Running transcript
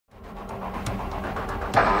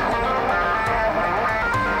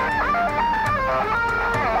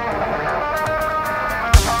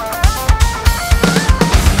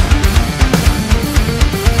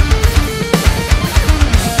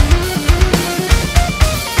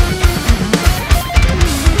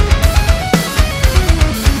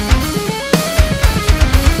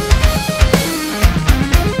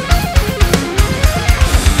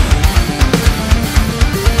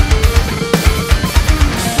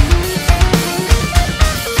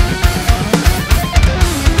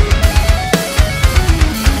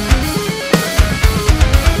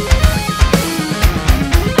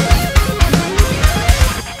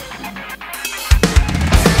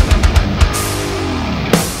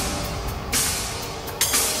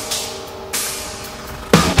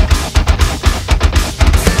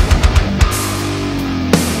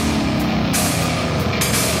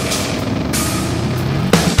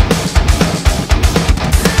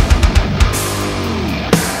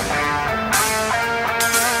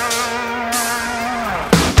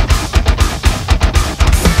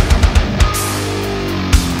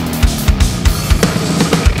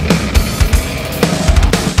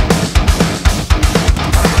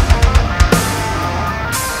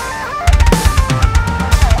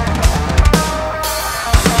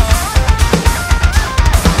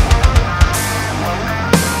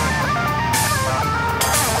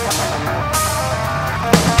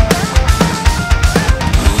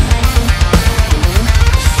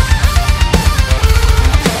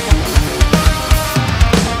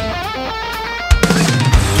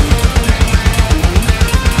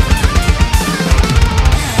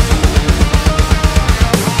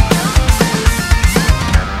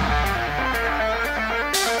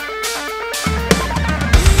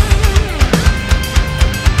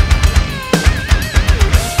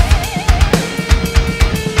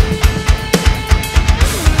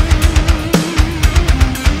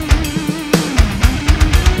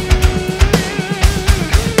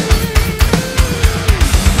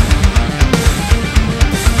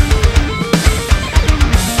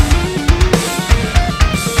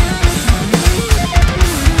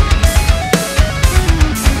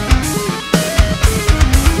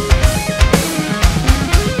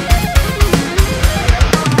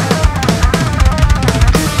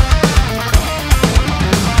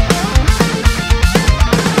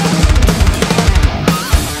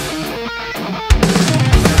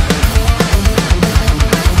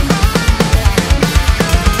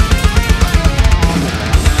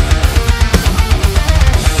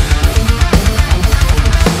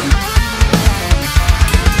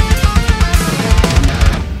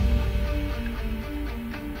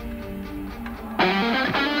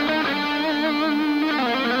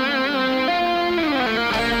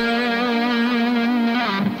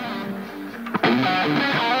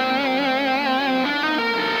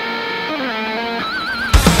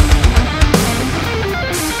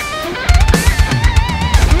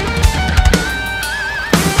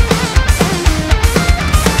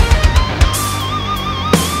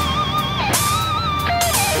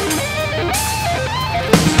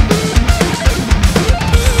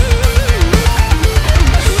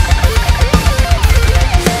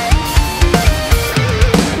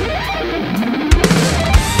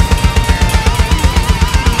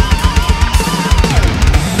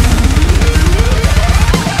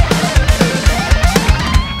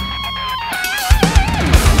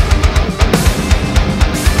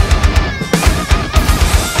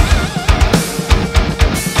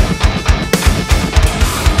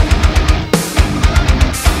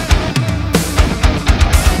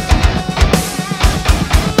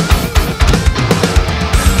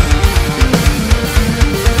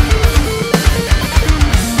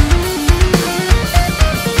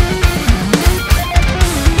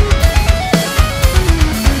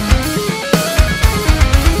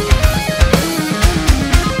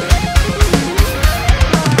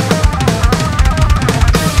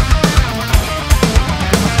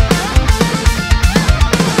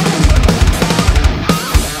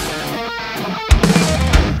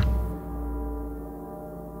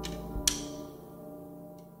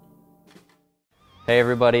Hey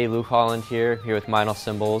everybody, Luke Holland here with Meinl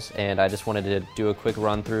Cymbals, and I just wanted to do a quick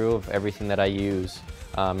run through of everything that I use.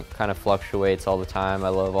 Kind of fluctuates all the time. I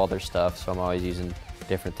love all their stuff, so I'm always using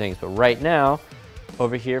different things. But right now,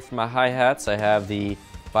 over here for my hi-hats, I have the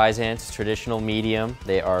Byzance Traditional Medium.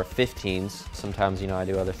 They are 15s. Sometimes, I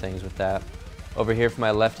do other things with that. Over here for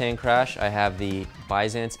my left-hand crash, I have the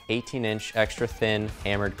Byzance 18-inch extra thin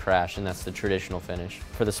hammered crash, and that's the traditional finish.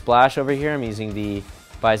 For the splash over here, I'm using the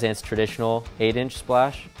Byzance Traditional 8-inch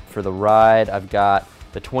splash. For the ride, I've got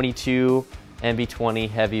the 22 MB20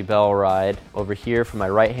 heavy bell ride. Over here for my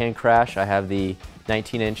right-hand crash, I have the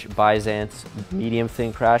 19-inch Byzance medium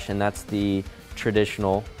thin crash, and that's the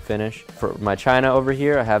traditional finish. For my china over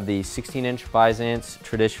here, I have the 16-inch Byzance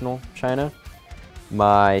traditional china.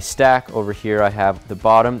 My stack over here, I have the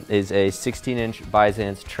bottom is a 16-inch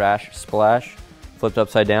Byzance trash splash, flipped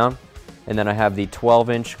upside down. And then I have the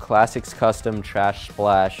 12-inch Classics Custom Trash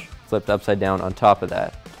Splash flipped upside down on top of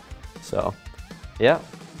that. So, yeah,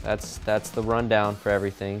 that's the rundown for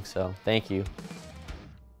everything. So, thank you.